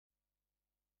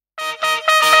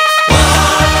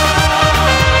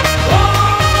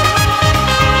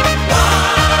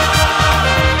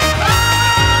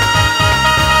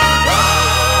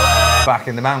back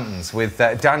in the mountains with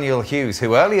Daniel Hughes,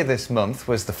 who earlier this month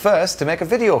was the first to make a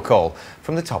video call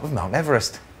from the top of Mount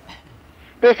Everest.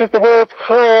 This is the world's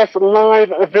highest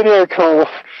live video call.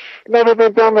 Never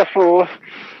been done before.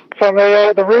 From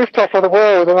the rooftop of the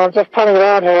world, and I'm just panning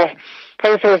around here.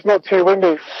 Hopefully it's not too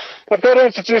windy. I've got to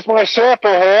introduce my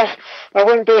Sherpa here. I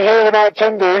wouldn't be here without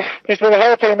Tendi. He's been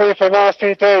helping me for the last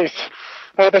few days.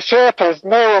 The Sherpas,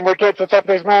 no one would get to the top of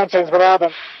these mountains without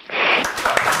them.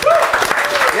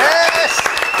 Yes!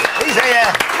 He's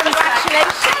here!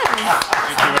 Congratulations!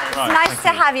 It's nice to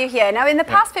have you here. Now, in the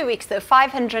past few weeks, though,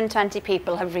 520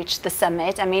 people have reached the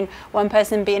summit. I mean, one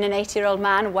person being an 80-year-old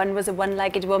man, one was a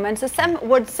one-legged woman. So some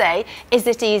would say, is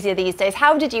it easier these days?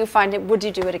 How did you find it? Would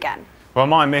you do it again? Well,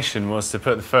 my mission was to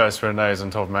put the first red nose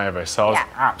on top of Mount Everest, so I was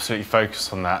absolutely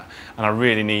focused on that, and I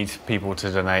really need people to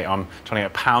donate. I'm trying to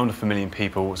get £1 per million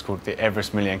people. It's called the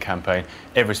Everest Million campaign.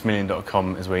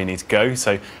 everestmillion.com is where you need to go,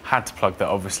 so had to plug that,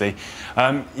 obviously.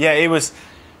 Yeah, it was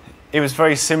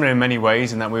very similar in many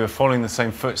ways in that we were following the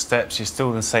same footsteps. You're still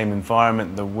in the same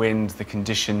environment, the wind, the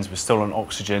conditions, we're still on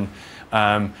oxygen.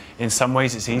 In some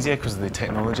ways it's easier because of the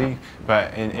technology,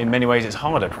 but in many ways it's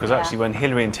harder because actually when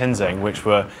Hillary and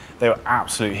Tenzing, they were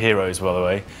absolute heroes, by the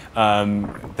way,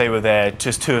 they were there,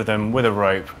 just two of them with a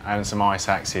rope and some ice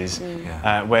axes,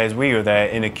 whereas we were there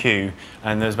in a queue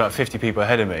and there's about 50 people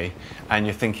ahead of me, and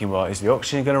you're thinking, well, is the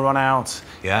oxygen going to run out?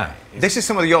 Yeah. This is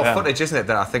some of your footage, isn't it,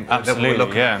 that I think that we're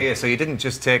looking at here. So you didn't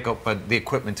just take up the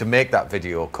equipment to make that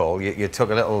video call, you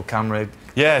took a little camera.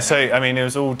 Yeah, so I mean, it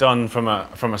was all done from a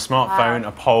smartphone,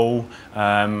 a pole.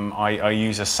 I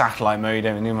use a satellite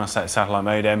modem, an Inmarsat satellite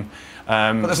modem.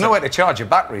 But there's no way to charge your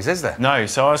batteries, is there? No,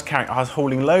 so I was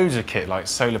hauling loads of kit, like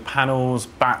solar panels,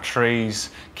 batteries,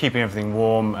 keeping everything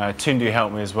warm. Tundu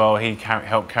helped me as well. He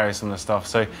helped carry some of the stuff.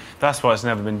 So that's why it's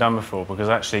never been done before, because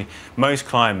actually most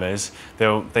climbers,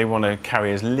 they want to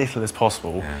carry as little as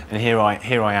possible. And here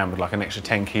I am with like an extra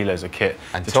 10 kilos of kit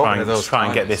and to try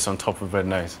and get this on top of Red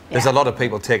Nose. There's a lot of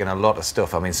people taking a lot of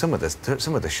stuff. I mean, some of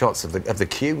the shots of the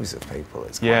queues of people.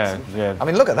 It's yeah. I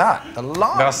mean, look at that. The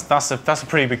line. That's a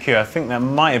pretty big queue. I think that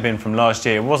might have been from last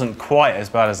year. It wasn't quite as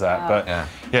bad as that, but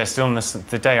yeah, still on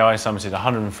the day I summited,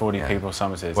 140 people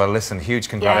summited. Well, listen, huge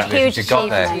congratulations. You got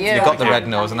there. You got the red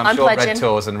nose, and I'm sure red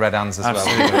toes and red hands as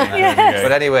well.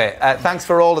 But anyway, thanks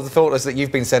for all of the photos that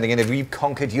you've been sending in. If you've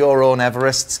conquered your own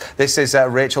Everests, this is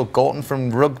Rachel Gorton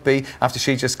from Rugby after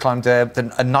she just climbed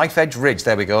a knife edge ridge.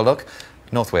 There we go. Look,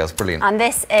 North Wales, brilliant. And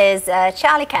this is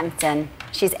Charlie Kempton.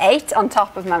 She's 8 on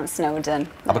top of Mount Snowdon.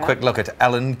 Have a quick look at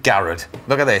Ellen Garrett.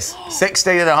 Look at this,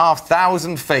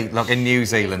 16,500 feet. Look, in New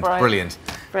Zealand, brilliant.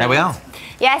 There we are.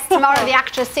 Yes, tomorrow the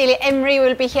actress Celia Imrie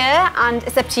will be here, and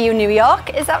It's Up to You New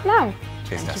York is out now.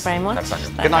 Cheers, Thank you very much.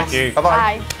 Good night. Thank you.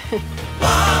 Bye-bye.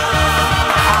 Bye.